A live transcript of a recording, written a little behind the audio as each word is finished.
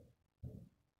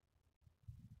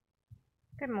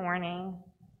Good morning.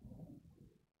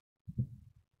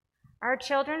 Our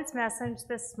children's message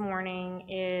this morning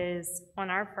is on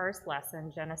our first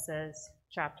lesson, Genesis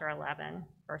chapter 11,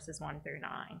 verses 1 through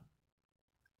 9.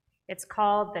 It's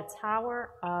called the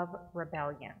Tower of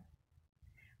Rebellion.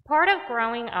 Part of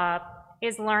growing up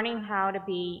is learning how to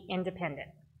be independent,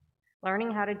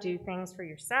 learning how to do things for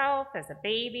yourself as a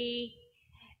baby.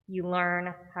 You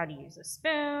learn how to use a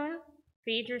spoon,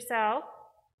 feed yourself.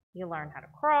 You learn how to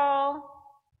crawl,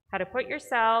 how to put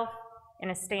yourself in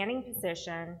a standing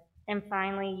position, and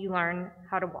finally, you learn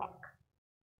how to walk.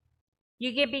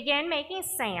 You begin making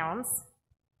sounds.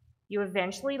 You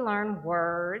eventually learn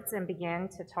words and begin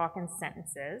to talk in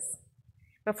sentences.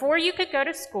 Before you could go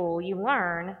to school, you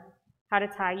learn how to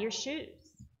tie your shoes.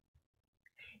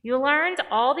 You learned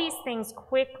all these things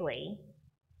quickly.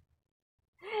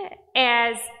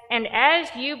 As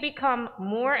you become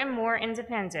more and more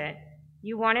independent,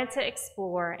 you wanted to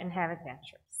explore and have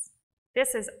adventures.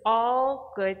 This is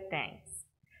all good things.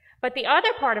 But the other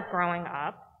part of growing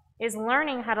up is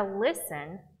learning how to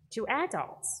listen to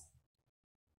adults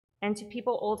and to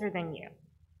people older than you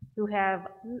who have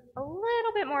a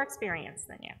little bit more experience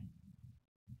than you.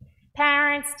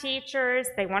 Parents, teachers,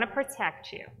 they want to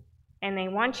protect you and they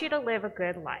want you to live a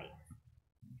good life.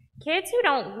 Kids who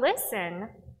don't listen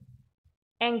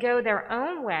and go their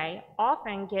own way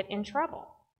often get in trouble.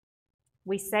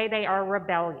 We say they are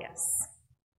rebellious.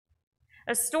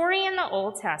 A story in the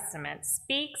Old Testament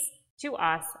speaks to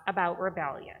us about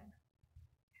rebellion.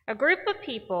 A group of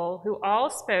people who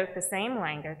all spoke the same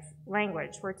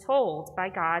language were told by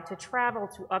God to travel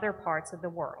to other parts of the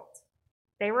world.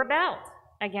 They rebelled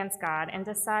against God and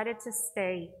decided to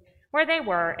stay where they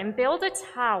were and build a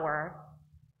tower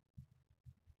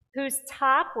whose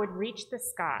top would reach the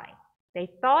sky. They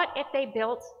thought if they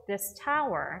built this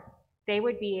tower, they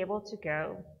would be able to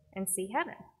go and see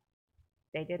heaven.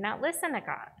 They did not listen to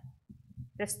God.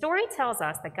 The story tells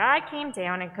us that God came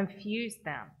down and confused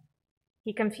them.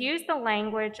 He confused the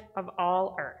language of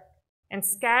all earth and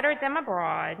scattered them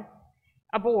aboard,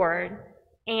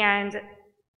 and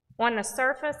on the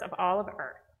surface of all of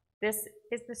earth. This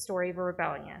is the story of a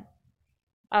rebellion,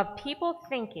 of people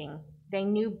thinking they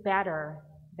knew better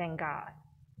than God.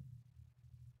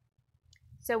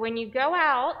 So when you go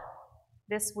out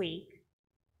this week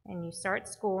and you start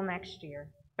school next year,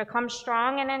 become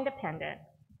strong and independent,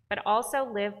 but also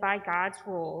live by God's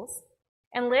rules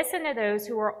and listen to those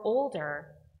who are older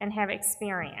and have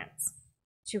experience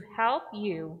to help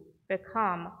you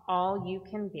become all you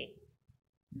can be.